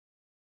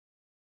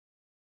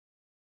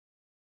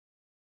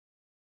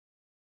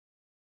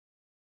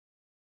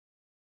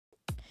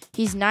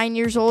He's 9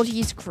 years old.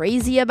 He's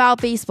crazy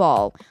about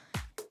baseball.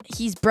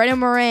 He's Brennan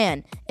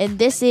Moran, and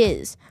this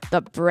is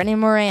the Brennan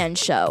Moran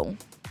Show.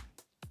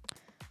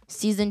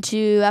 Season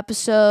 2,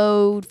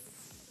 episode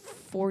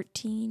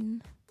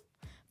 14.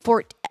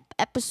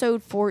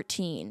 Episode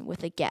 14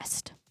 with a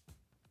guest.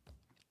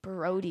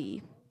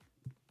 Brody.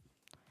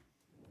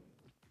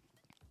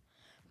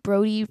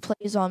 Brody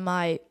plays on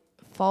my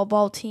fall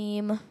ball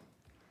team,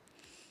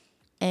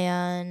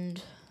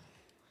 and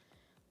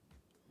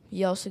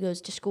he also goes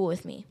to school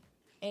with me,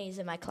 and he's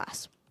in my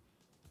class.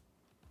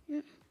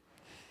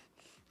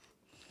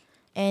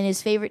 And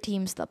his favorite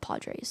team's the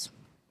Padres.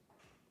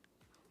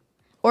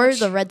 Or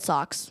the Red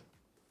Sox.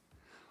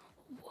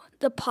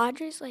 The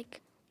Padres,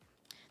 like,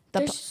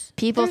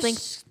 people think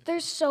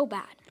they're so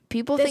bad.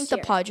 People This think the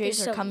year, Padres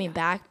they're are so coming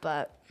bad. back,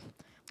 but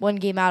one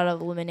game out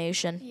of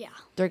elimination, Yeah.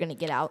 they're going to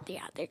get out.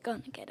 Yeah, they're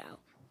going to get out.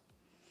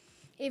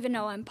 Even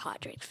though I'm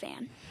Padres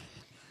fan.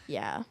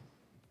 Yeah.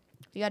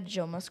 We got a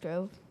Joe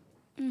Musgrove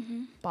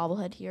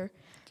bobblehead here.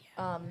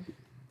 I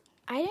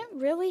didn't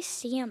really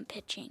see him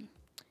pitching.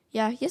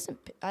 Yeah, he hasn't.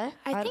 I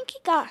think he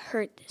got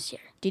hurt this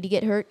year. Did he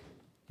get hurt?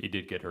 He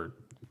did get hurt.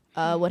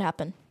 What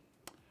happened?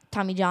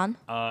 Tommy John?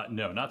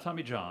 No, not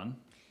Tommy John.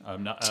 I'll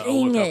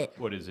Dang look it. up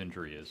what his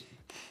injury is.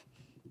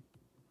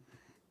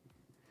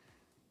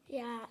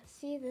 Yeah,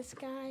 see this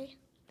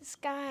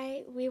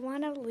guy, we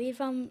want to leave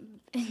him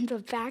in the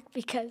back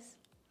because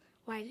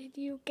why did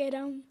you get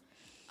him?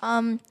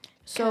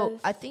 So 'Cause-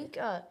 I think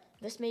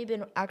this may have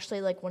been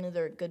actually like one of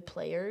their good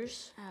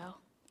players.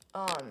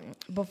 Oh.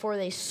 Before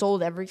they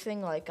sold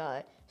everything, like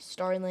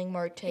Starling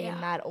Marte, Yeah.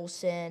 Matt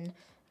Olson,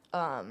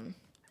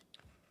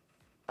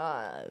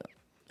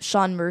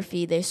 Sean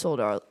Murphy. They sold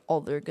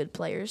all their good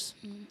players.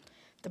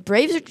 The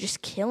Braves are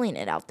just killing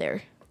it out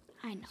there.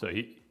 I know. So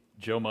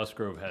Joe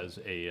Musgrove has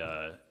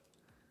a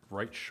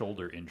right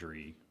shoulder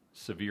injury,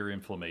 severe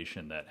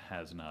inflammation that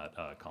has not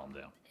calmed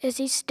down. Is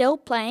he still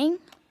playing?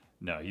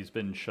 No, he's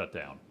been shut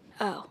down.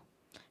 Oh.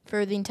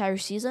 For the entire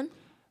season?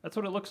 That's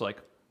what it looks like.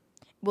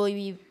 Will he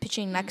be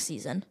pitching next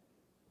season?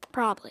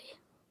 Probably.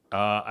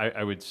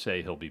 I would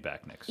say he'll be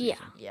back next season.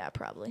 Yeah. Yeah,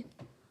 probably.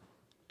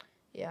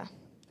 Yeah.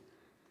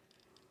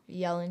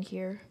 Yelling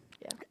here.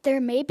 Yeah.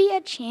 There may be a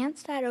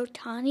chance that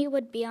Otani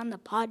would be on the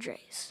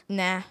Padres.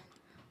 Nah.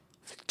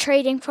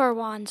 Trading for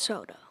Juan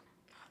Soto.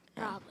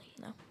 Probably.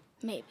 No.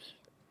 Maybe.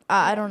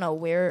 I don't know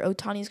where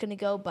Otani's going to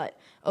go, but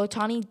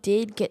Otani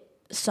did get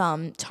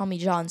some Tommy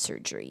John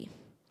surgery.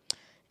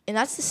 And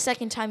that's the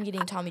second time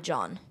getting Tommy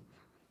John.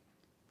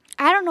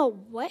 I don't know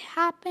what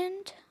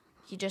happened.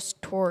 He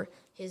just tore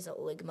his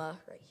ligma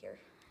right here.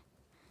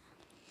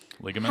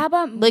 Ligament? How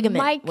about Ligament,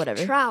 Mike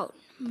whatever. Trout?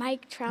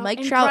 Mike Trout Mike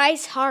and Trout-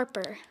 Bryce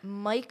Harper.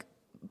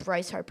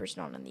 Bryce Harper's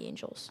not on the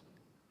Angels.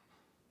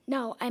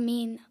 No, I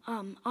mean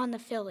on the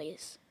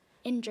Phillies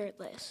injured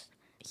list.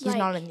 He's Like,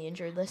 not on the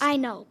injured list. I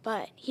know,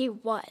 but he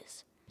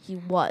was. He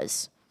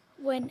was.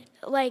 When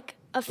like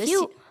a This,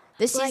 few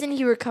this like- season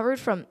he recovered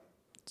from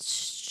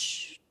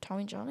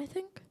Tommy John, I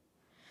think.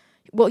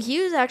 Well,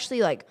 he was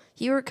actually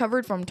he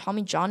recovered from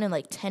Tommy John in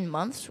 10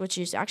 months, which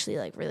is actually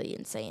really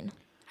insane.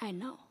 I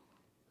know.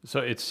 So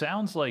it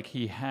sounds like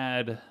he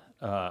had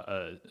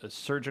a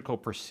surgical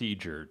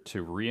procedure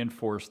to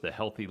reinforce the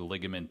healthy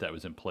ligament that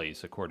was in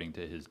place, according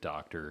to his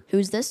doctor,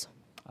 Who's this?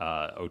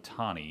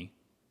 Otani.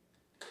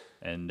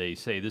 And they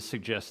say this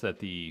suggests that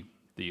the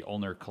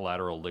ulnar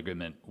collateral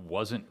ligament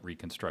wasn't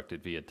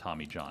reconstructed via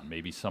Tommy John,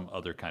 maybe some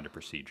other kind of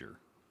procedure.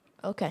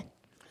 Okay.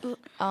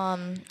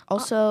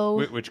 Also,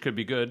 Which could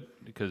be good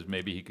because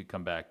maybe he could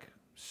come back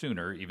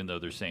sooner, even though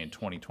they're saying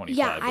 2025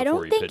 Yeah, before I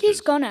don't he think pitches.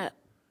 he's gonna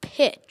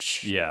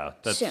pitch. Yeah,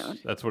 soon.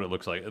 that's what it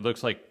looks like. It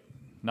looks like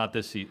not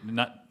this this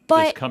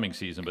But coming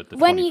season, but the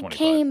When he 2025.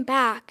 came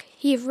back,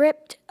 he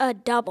ripped a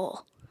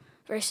double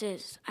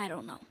versus I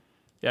don't know.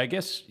 Yeah, I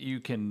guess you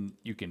can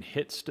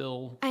hit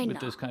still I with know.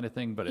 this kind of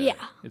thing, but Yeah.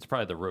 it's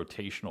probably the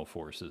rotational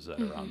forces that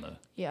are on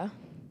yeah.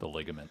 the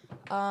ligament.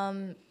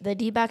 The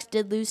D-backs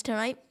did lose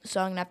tonight,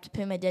 so I'm going to have to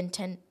pay my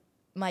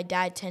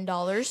dad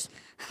 $10.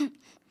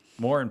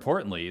 More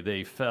importantly,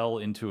 they fell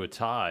into a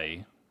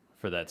tie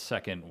for that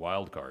second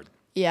wild card.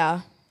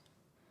 Yeah.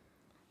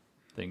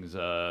 Things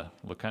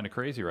look kind of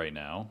crazy right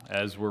now.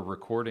 As we're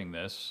recording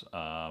this,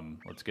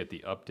 let's get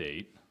the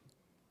update.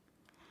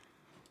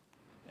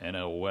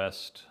 NL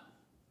West,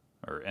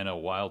 or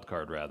NL Wild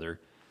Card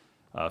rather.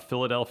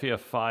 Philadelphia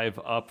 5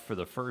 up for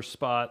the first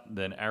spot.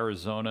 Then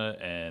Arizona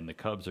and the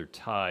Cubs are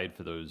tied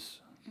for those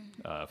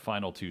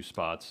final 2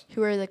 spots.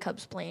 Who are the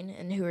Cubs playing,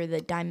 and who are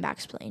the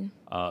Diamondbacks playing?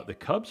 The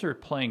Cubs are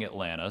playing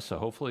Atlanta, so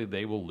hopefully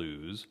they will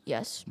lose.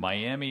 Yes.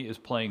 Miami is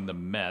playing the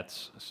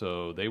Mets,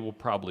 so they will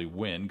probably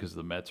win because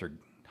the Mets are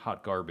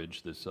hot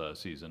garbage this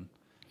season.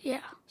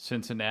 Yeah.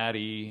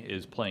 Cincinnati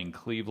is playing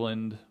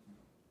Cleveland.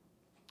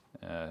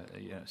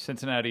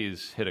 Cincinnati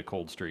has hit a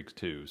cold streak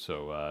too,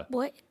 so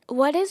Who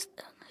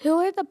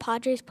are the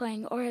Padres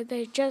playing, or are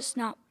they just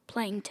not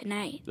playing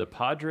tonight? the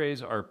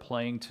Padres are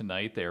playing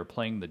tonight. They are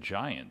playing the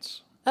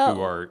Giants, Oh.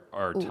 who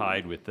are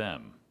tied with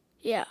them.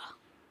 Yeah.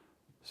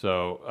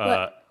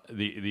 So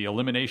the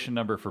elimination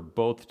number for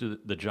both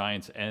the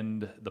Giants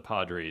and the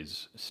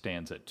Padres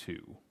stands at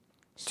 2.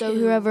 So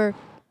whoever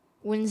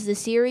wins the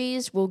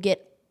series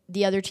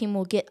the other team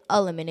will get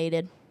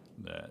eliminated.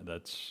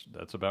 That's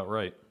about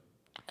right.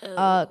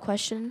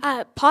 Question?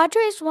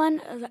 Padres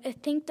won, I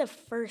think, the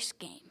first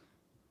game.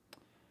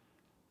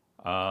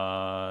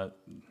 I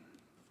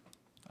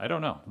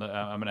don't know.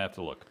 I'm gonna have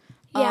to look.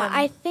 Yeah,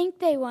 I think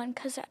they won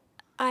because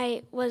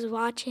I was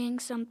watching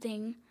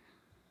something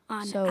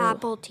on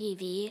Apple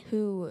TV.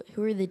 Who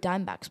are the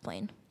Diamondbacks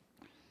playing?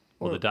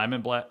 Well, the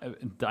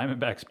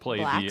Diamondbacks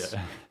played Blacks?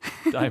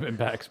 the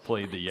Diamondbacks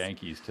played the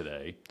Yankees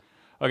today.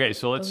 Okay,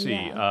 so let's see.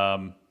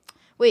 Yeah.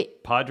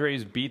 Wait.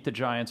 Padres beat the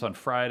Giants on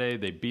Friday.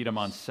 They beat them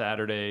on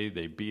Saturday.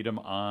 They beat them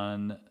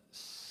on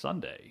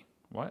Sunday.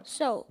 What?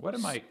 So what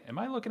am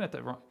I looking at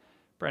the wrong?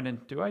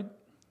 Brendan,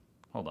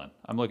 hold on.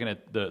 I'm looking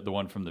at the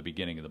one from the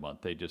beginning of the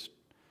month. They just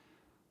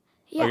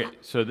yeah. Okay,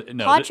 so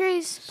no.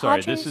 Padres.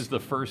 This is the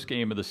first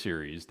game of the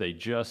series. They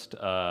just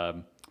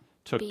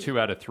took 2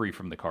 out of 3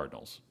 from the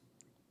Cardinals.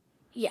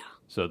 Yeah.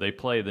 So they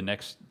play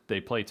tonight,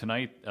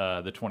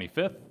 the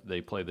 25th.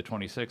 They play the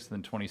 26th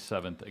and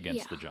 27th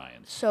against the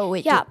Giants. So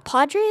wait. Yeah,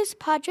 Padres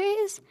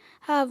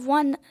have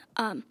won.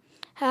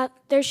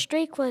 Their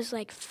streak was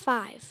like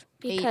 5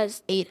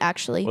 because 8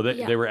 actually. Well,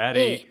 they were at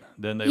 8.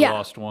 Then they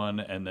lost 1,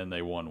 and then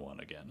they won 1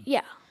 again.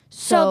 Yeah.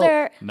 So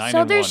their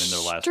 9-1 in their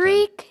last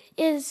streak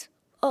is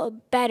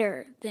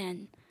better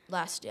than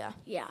last year.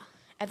 Yeah.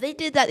 If they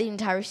did that the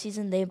entire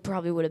season, they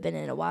probably would have been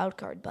in a wild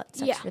card, but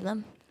sucks for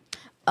them.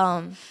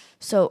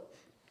 So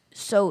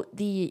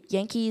the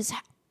Yankees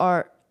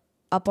are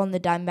up on the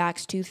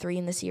Diamondbacks 2-3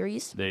 in the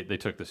series. They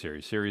took the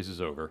series. Series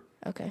is over.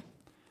 Okay.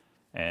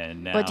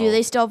 And now, But do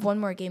they still have one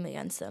more game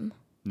against them?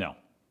 No.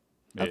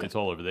 Okay. It's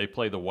all over. They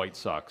play the White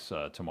Sox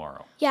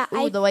tomorrow. Yeah.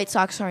 The White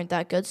Sox aren't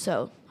that good,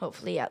 so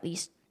hopefully at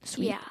least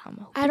sweep. Yeah.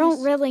 I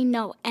don't really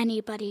know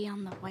anybody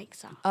on the White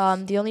Sox.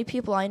 The only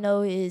people I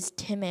know is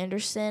Tim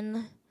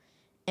Anderson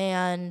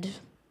and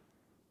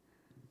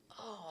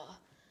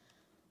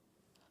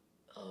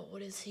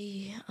what is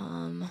he?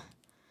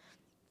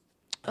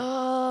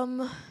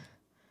 Can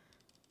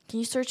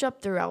you search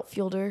up their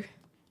outfielder?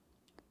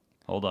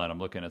 Hold on, I'm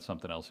looking at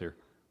something else here.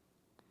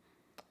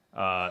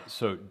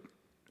 So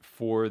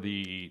for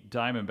the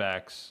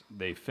Diamondbacks,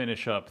 they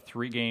finish up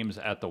 3 games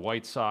at the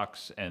White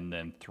Sox and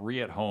then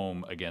 3 at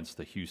home against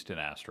the Houston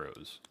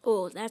Astros.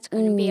 Oh, that's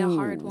going to be a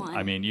hard one.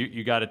 I mean,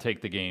 you got to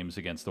take the games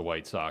against the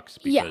White Sox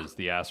because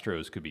the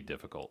Astros could be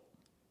difficult.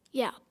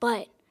 Yeah,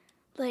 but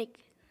like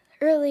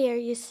earlier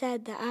you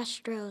said the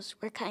Astros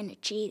were kind of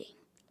cheating.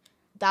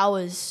 That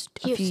was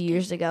a few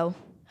years ago.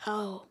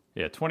 Oh.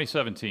 Yeah,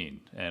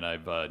 2017, and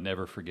I've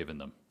never forgiven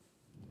them.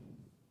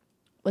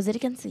 Was it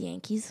against the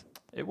Yankees?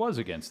 It was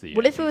against the Yankees.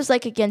 What if it was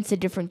like against a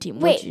different team?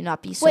 Would you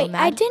not be so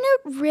mad? I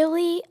didn't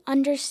really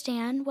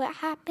understand what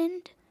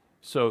happened.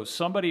 So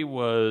somebody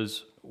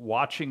was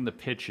watching the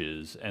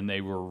pitches, and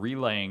they were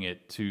relaying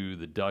it to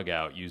the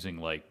dugout using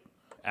like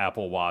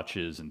Apple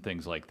Watches and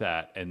things like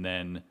that. And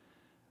then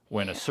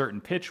when a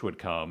certain pitch would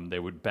come, they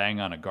would bang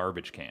on a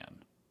garbage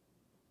can.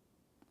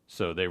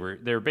 So they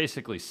were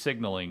basically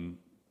signaling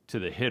to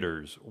the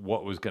hitters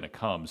what was going to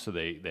come, so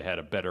they had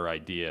a better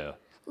idea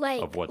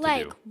of what to do.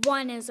 Like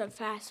 1 is a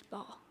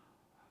fastball.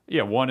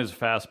 Yeah, 1 is a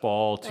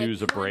fastball, Like 2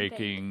 is a clipping.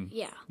 breaking.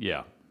 Yeah.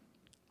 Yeah.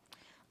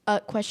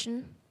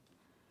 Question.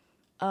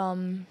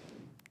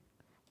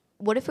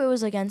 What if it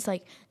was against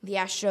like the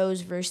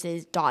Astros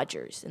versus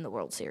Dodgers in the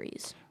World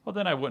Series? Well,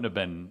 then I wouldn't have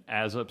been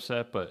as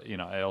upset, but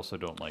I also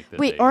don't like that.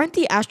 Wait, aren't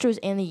the Astros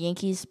and the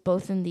Yankees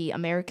both in the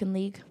American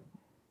League?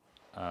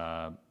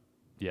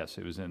 Yes,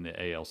 it was in the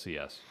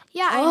ALCS.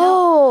 Yeah, I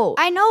know.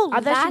 I know. I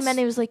thought you meant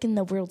it was like in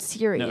the World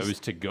Series. No, it was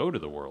to go to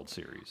the World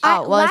Series. It's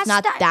not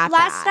that bad.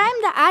 Last time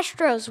the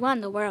Astros won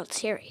the World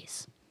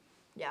Series.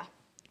 Yeah.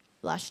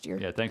 Last year.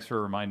 Yeah, thanks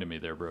for reminding me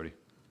there, Brody.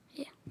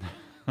 Yeah.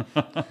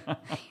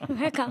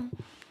 Welcome.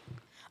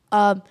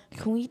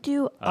 Can we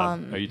do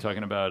Are you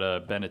talking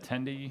about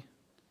Benintendi,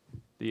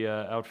 the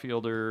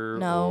outfielder?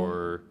 No.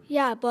 Or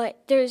Yeah, but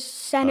there's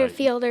center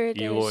fielder,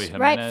 Eloy there's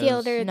right Jimenez?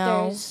 fielder,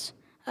 No. there's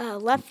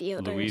left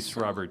fielder. Luis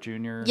Robert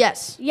Jr.?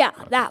 Yes. Yeah,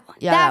 that one.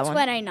 Yeah, that That's one.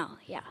 what I know.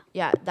 Yeah.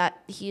 Yeah,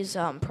 that he's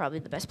probably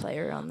the best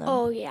player on the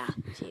Oh yeah.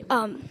 team.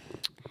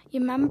 You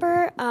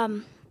remember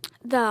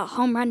the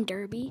home run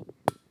derby?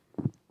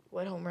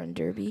 What home run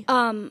derby?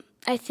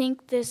 I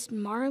think this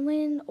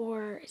Marlin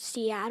or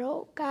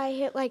Seattle guy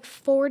hit like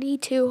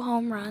 42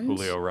 home runs.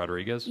 Julio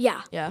Rodriguez?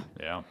 Yeah. Yeah.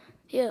 Yeah.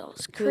 It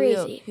was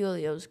crazy.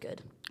 Julio's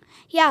good.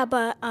 Yeah,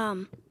 but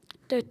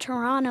the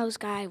Toronto's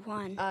guy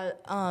won.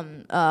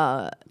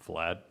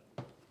 Vlad?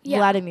 Yeah.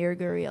 Vladimir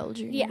Gurriel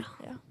Jr. Yeah.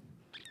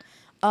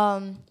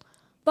 Yeah.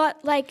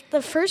 But like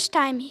the first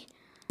time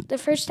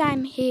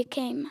he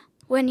came,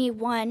 when he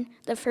won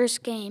the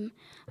first game,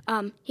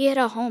 he hit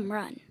a home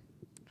run.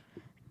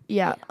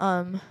 Yeah.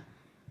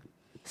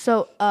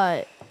 So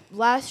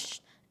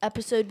last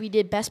episode we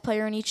did best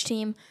player on each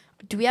team.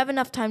 Do we have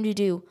enough time to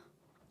do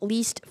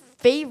least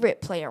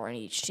favorite player on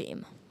each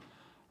team?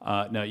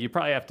 No, you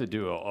probably have to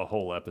do a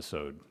whole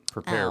episode,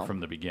 prepare Oh. from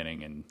the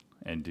beginning,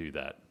 and do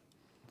that.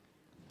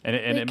 And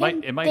it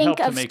We might can help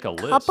to think make a of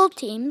list.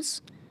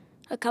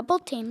 a couple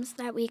teams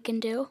that we can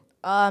do.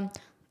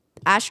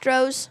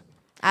 Astros.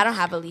 I don't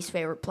have a least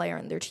favorite player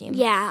in their team.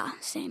 Yeah,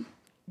 same.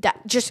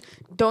 Just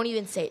don't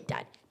even say it,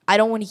 Dad. I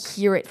don't want to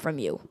hear it from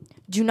you.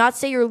 Do not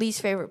say your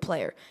least favorite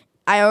player.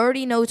 I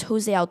already know it's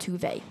Jose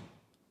Altuve,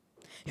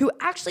 who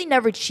actually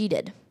never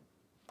cheated.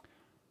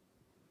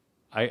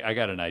 I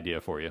got an idea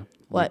for you.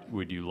 What?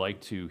 Would you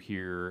like to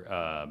hear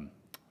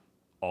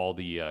all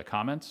the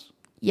comments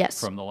Yes.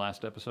 from the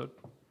last episode?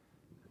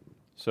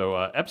 So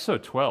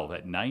episode 12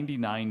 had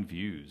 99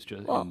 views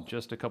in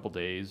just a couple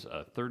days,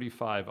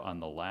 35 on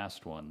the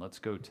last one. Let's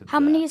go to How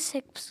that. many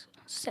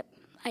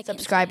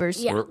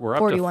Subscribers? Yeah. We're up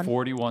 41. to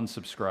 41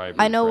 subscribers.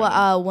 I know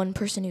Brendan. one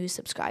person who's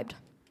subscribed.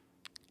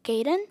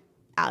 Gaden?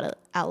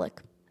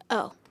 Alec.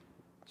 Oh.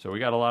 So we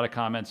got a lot of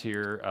comments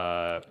here.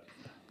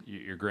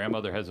 Your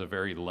grandmother has a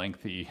very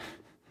lengthy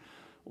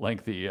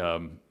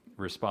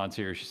response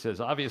here. She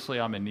says, obviously,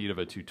 I'm in need of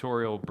a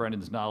tutorial.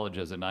 Brendan's knowledge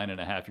as a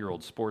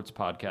 9.5-year-old sports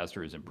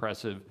podcaster is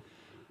impressive.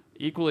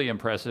 Equally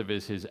impressive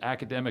is his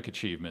academic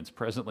achievements,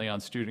 presently on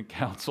student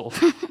council.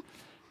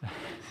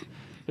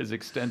 His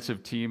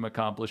extensive team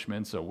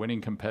accomplishments, a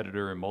winning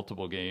competitor in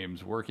multiple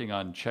games, working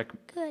on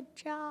Good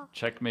job.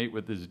 checkmate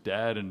with his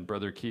dad and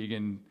brother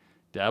Keegan,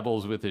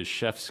 dabbles with his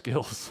chef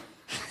skills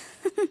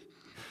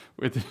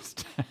with his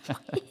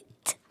dad.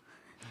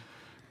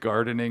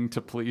 Gardening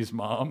to please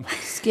mom.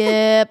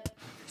 Skip.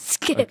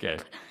 Skip. Okay.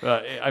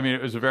 I mean,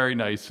 it was a very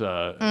nice,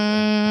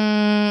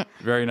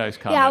 very nice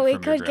comment. Yeah, we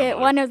from your could get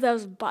grandmother. one of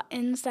those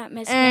buttons that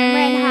Miss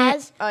Cameron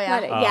has. Oh,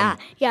 yeah.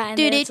 Yeah. And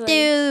Do it's do like,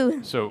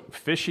 do. So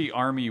Fishy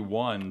Army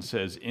 1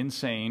 says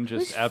insane,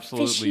 just who's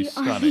absolutely Fishy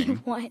Army stunning.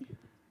 One?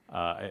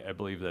 I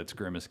believe that's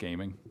Grimace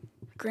Gaming.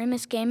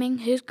 Grimace Gaming?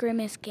 Who's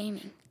Grimace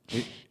Gaming?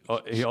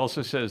 He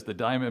also says the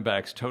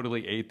Diamondbacks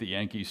totally ate the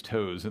Yankees'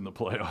 toes in the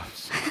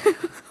playoffs.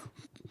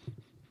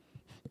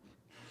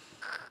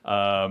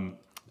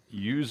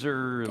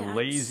 User That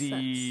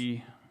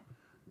lazy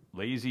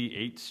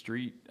 8th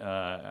Street.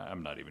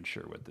 I'm not even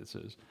sure what this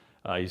is.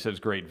 He says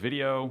great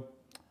video.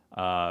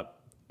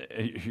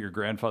 Your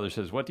grandfather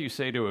says, what do you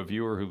say to a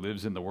viewer who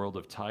lives in the world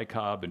of Ty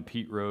Cobb and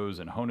Pete Rose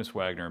and Honus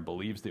Wagner and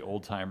believes the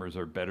old timers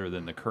are better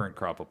than the current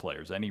crop of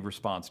players? Any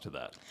response to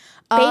that?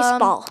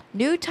 Baseball.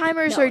 New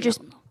timers No, are just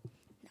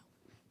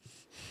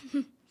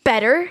no.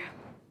 better.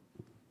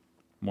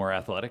 More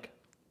athletic?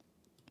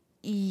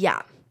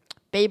 Yeah.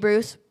 Babe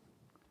Ruth.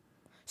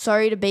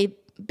 Sorry to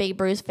Babe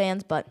Ruth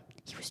fans, but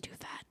he was too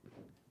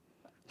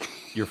fat.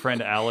 Your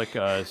friend Alec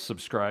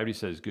subscribed. He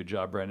says, good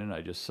job, Brendan. I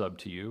just subbed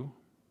to you.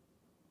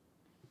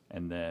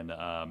 And then,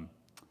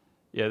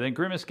 then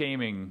Grimace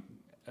Gaming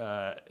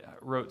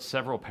wrote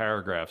several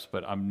paragraphs,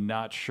 but I'm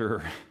not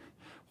sure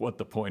what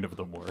the point of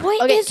them were.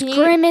 What Okay, is can you-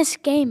 Grimace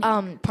Gaming?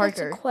 That's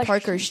a question.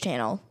 Parker's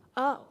channel.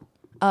 Oh.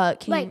 Can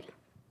Like you?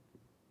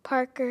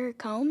 Parker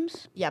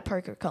Combs? Yeah,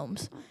 Parker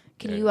Combs.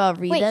 Can Okay. you read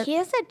Wait, it? he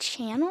has a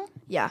channel?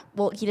 Yeah.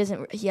 Well, he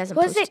doesn't. He hasn't.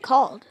 What's posted it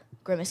called?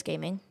 Grimace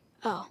Gaming.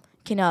 Oh.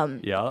 Can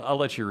Yeah, I'll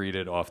let you read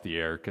it off the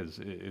air because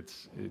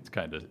it's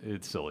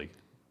silly.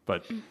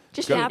 But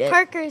just go, read it.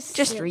 Parker's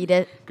Just silly. read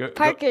it.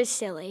 Parker's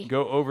silly.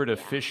 Go over to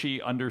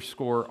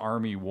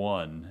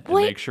fishy_army1 and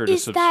What make sure to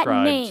is that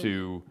subscribe name?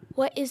 to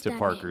What is that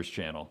Parker's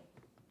channel.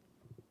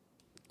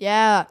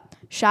 Yeah.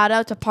 Shout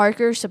out to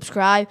Parker.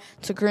 Subscribe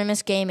to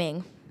Grimace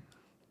Gaming.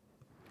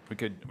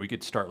 We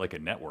could start like a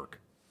network.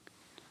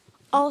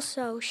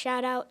 Also,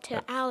 shout out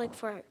to Alec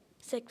for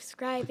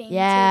subscribing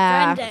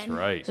Yeah. to Brendan. That's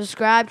right.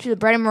 Subscribe to the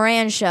Brendan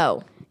Moran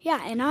Show. Yeah,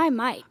 and I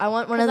might. I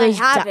want one of 'Cause I those.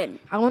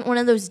 haven't. I want one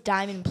of those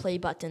diamond play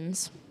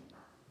buttons.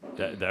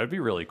 That would be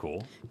really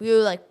cool. We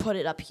would like put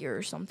it up here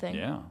or something.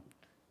 Yeah.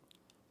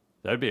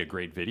 That would be a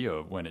great video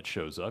of when it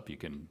shows up. You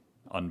can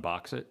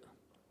unbox it.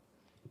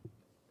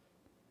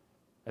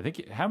 I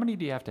think, how many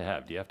do you have to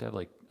have? Do you have to have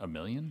like 1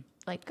 million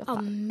Like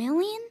A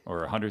million? or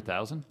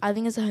 100,000? I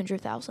think it's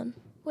 100,000.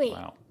 Wait,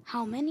 Wow.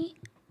 how many?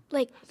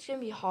 Like, It's gonna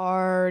be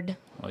hard.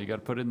 Well, you got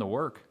to put in the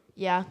work.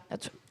 Yeah,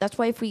 that's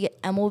why if we get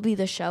MLB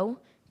the Show,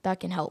 that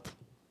can help.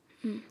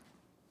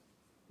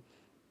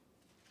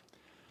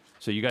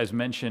 So you guys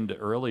mentioned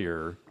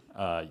earlier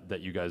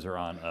that you guys are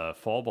on a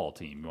fall ball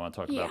team. You want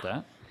to talk about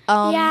that?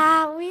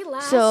 yeah, we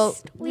lost. so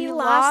we we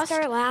lost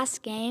lost, our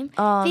last game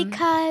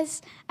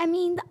because I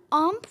mean the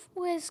ump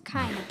was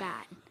kind of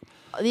bad.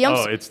 The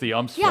umps, It's the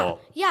ump's Yeah,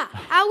 fault. yeah.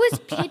 I was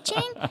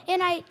pitching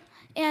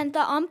and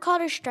the ump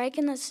called a strike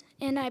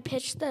and I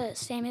pitched the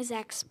same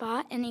exact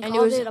spot and he And it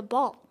called was- it a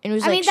ball. and it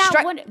was I like mean, that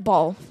strike wouldn't-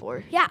 ball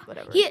for Yeah,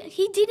 whatever.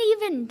 he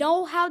didn't even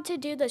know how to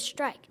do the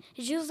strike.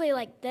 It's usually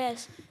like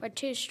this, or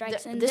 2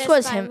 strikes, and this this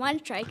was by him- 1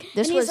 strike.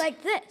 this and was- he's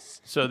like this.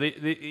 So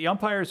the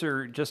umpires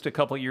are just a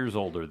couple years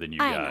older than you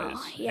I guys.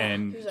 know, yeah.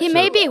 And He so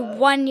may be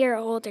 1 year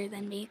older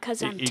than me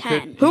because I'm he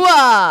 10. could-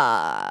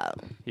 Hooah!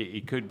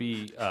 he could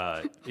be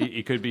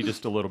he could be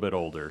just a little bit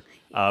older.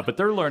 But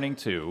they're learning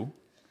too.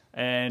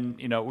 And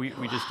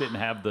we just didn't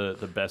have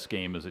the best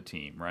game as a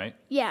team, right?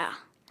 Yeah,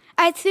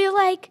 I feel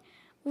like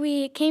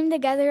we came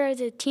together as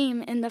a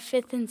team in the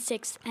 5th and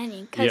 6th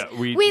inning because Yeah,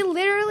 we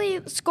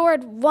literally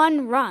scored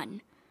 1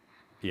 run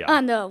Yeah.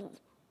 on the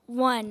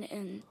 1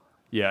 and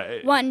Yeah.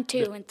 1,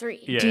 2, and 3.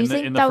 Yeah, Do you in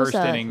think the that was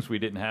first a- innings, we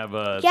didn't have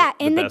Yeah,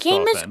 the and the best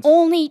game is offense.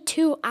 only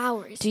 2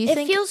 hours. Do you it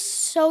think- feels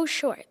so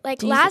short. Like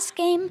Do you last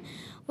game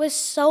was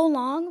so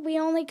long, we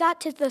only got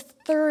to the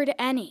 3rd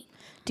inning.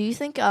 Do you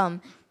think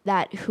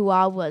that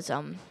hoo-ah was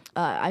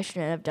I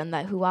shouldn't have done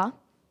that hoo-ah?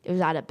 It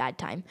was at a bad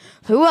time.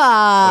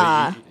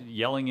 Hoo-ah!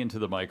 Yelling into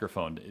the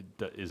microphone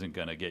isn't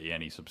going to get you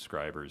any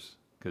subscribers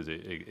because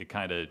it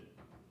kind of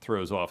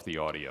throws off the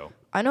audio.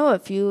 I know a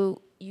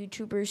few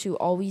YouTubers who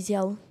always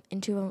yell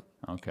into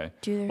Okay.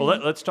 Do their Well,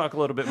 let's talk a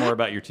little bit more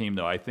about your team,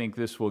 though. I think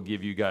this will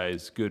give you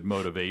guys good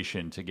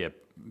motivation to get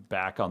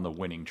back on the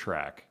winning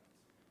track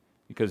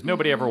because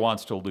nobody ever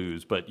wants to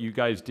lose, but you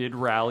guys did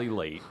rally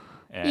late.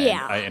 And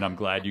Yeah. and I'm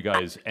glad you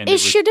guys ended It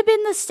with... should have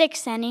been the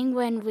 6th inning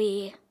when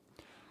we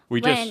We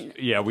when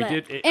we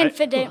the did.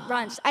 infinite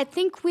runs. I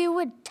think we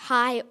would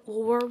tie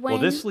or win. Well,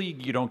 this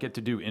league, you don't get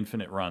to do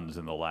infinite runs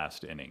in the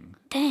last inning.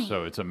 Dang.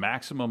 So it's a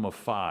maximum of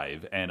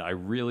 5, and I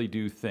really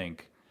do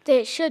think...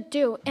 They should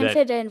do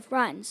infinite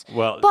runs.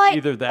 Well, but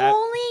either that-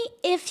 only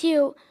if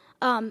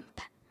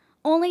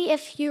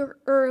you're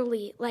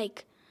early,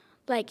 like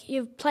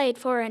you've played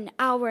for an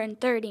hour and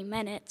 30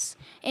 minutes,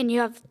 and you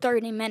have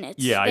 30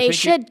 minutes. Yeah, I they think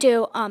should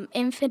do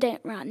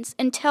infinite runs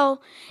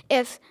until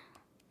if,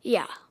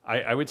 yeah.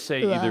 I would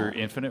say either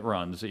infinite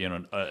runs,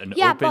 an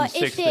Yeah, open but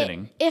 6th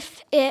inning.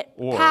 if it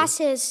Or-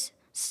 passes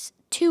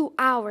 2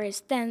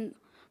 hours, then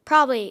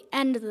probably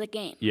end of the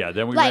game. Yeah,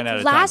 then we Like ran out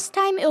of last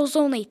time. time, it was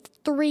only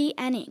 3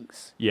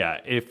 innings. Yeah,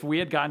 if we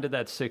had gotten to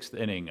that 6th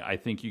inning, I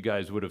think you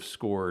guys would have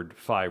scored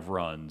 5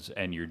 runs,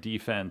 and your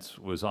defense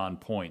was on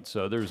point.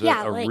 So there's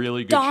Yeah, a like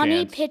really good Donnie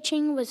chance.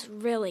 pitching was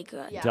really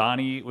good. Yeah.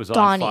 Donnie was on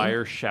Donnie.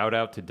 fire. Shout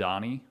out to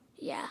Donnie.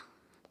 Yeah.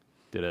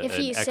 Did If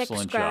an he's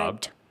excellent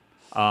job. subscribed.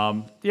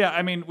 Yeah,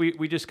 I mean,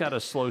 we just got a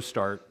slow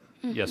start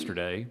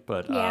yesterday,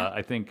 but Yeah.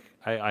 I think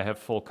I have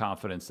full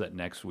confidence that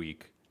next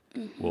week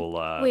we'll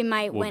We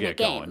might we'll win a get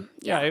game. going.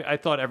 Yeah, I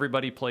thought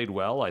everybody played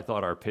well. I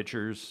thought our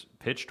pitchers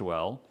pitched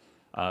well.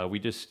 We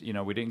just,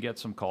 we didn't get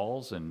some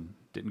calls and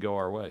didn't go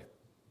our way.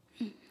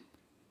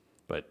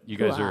 But you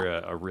guys Hoo-ah. are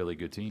a really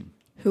good team.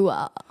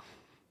 hoo-ah.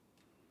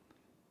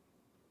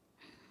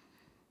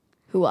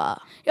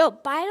 Hoo-ah. Yo,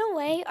 by the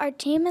way, our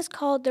team is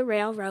called the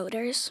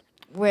Railroaders.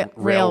 Rail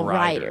Riders.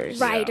 Riders.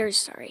 Yeah. Riders,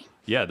 sorry.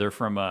 Yeah, they're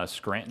from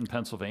Scranton,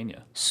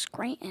 Pennsylvania.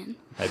 Scranton.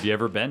 Have you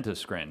ever been to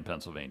Scranton,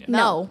 Pennsylvania?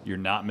 No. You're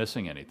not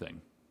missing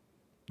anything.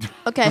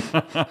 Okay.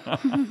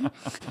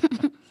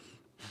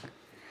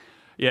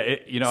 Yeah,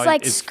 It's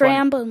like funny.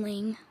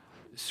 scrambling.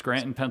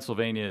 Scranton,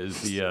 Pennsylvania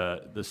is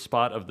the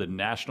spot of the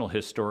National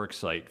Historic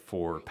Site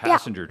for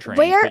passenger trains,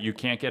 where- but you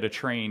can't get a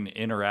train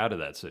in or out of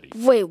that city.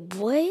 Wait,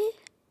 what?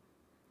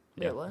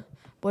 Wait, what?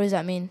 What does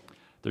that mean?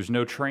 There's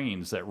no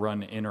trains that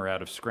run in or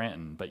out of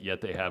Scranton, but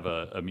yet they have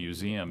a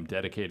museum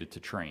dedicated to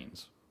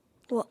trains.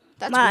 Well,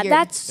 That's weird.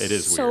 That's It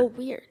is so weird.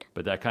 weird.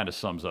 But that kind of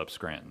sums up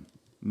Scranton.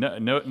 No,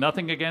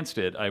 nothing against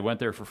it. I went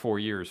there for 4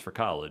 years for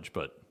college,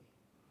 but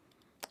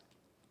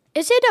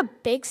Is it a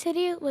big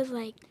city with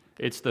like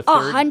it's the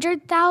third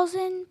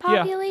 100,000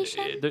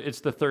 population? Yeah,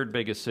 it's the third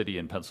biggest city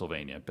in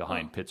Pennsylvania,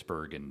 behind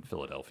Pittsburgh and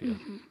Philadelphia.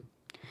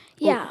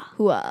 Yeah.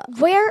 Hoo-ah.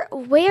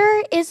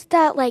 Where is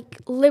that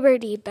like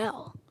Liberty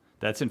Bell?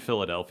 That's in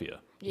Philadelphia.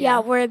 Yeah,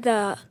 where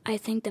I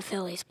think the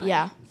Phillies play.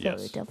 Yeah. Yes.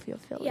 Philadelphia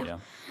Phillies. Yeah. Yeah.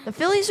 The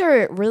Phillies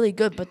are really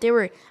good, but they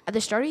were at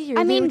the start of the year.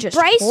 I they mean, were just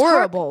Bryce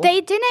horrible.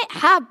 They didn't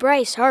have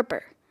Bryce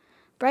Harper.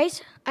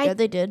 Yeah,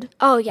 they did.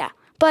 Oh yeah,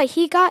 but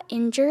he got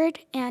injured,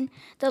 and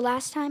the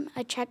last time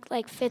I checked,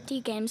 like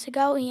 50 games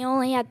ago, he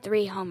only had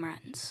 3 home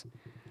runs.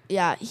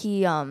 Yeah,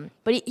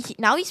 but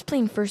now he's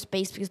playing first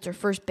base because their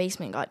first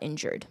baseman got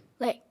injured.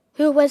 Like,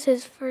 who was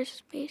his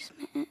first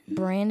baseman?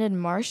 Brandon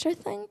Marsh, I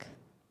think.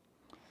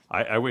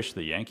 I wish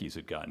the Yankees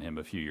had gotten him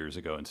a few years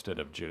ago instead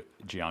of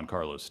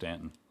Giancarlo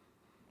Stanton.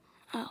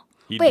 Oh,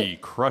 He'd wait. be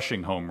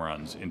crushing home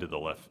runs into the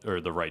left or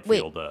the right Wait,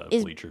 field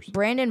is bleachers.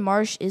 Brandon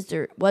Marsh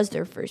was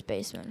their first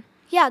baseman?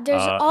 Yeah,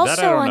 there's That I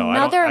also don't know.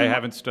 another. I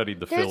haven't studied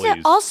the There's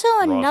Phillies. also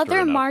roster another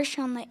enough. Marsh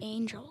on the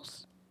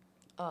Angels.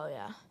 Oh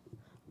yeah,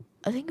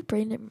 I think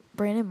Brandon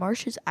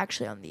Marsh is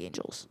actually on the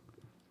Angels.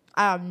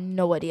 I have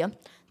no idea.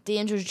 The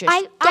Angels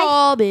just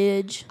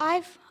garbage.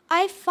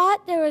 I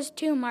thought there was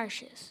 2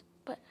 Marshes,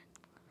 but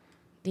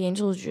The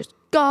Angels just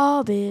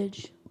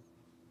garbage.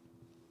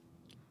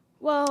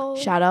 well,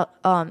 Shout out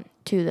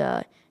to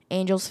the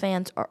Angels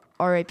fans, or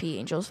R.I.P.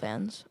 Angels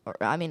fans,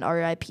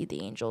 R.I.P.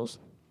 the Angels,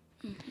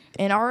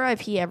 and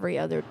R.I.P. every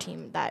other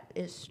team that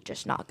is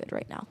just not good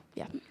right now.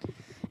 Yeah,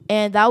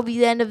 and that will be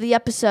the end of the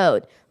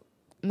episode.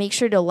 Make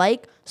sure to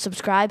like,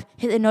 subscribe,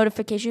 hit the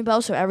notification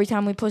bell so every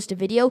time we post a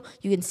video,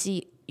 it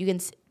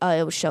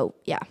will show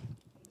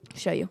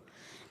you,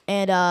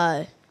 and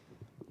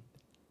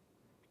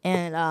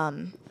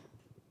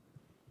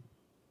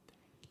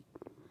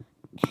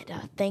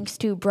thanks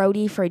to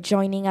Brody for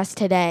joining us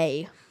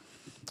today.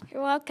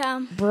 you're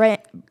welcome.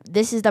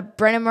 This is the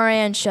Brennan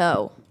Moran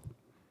Show.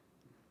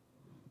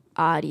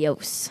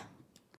 Adios.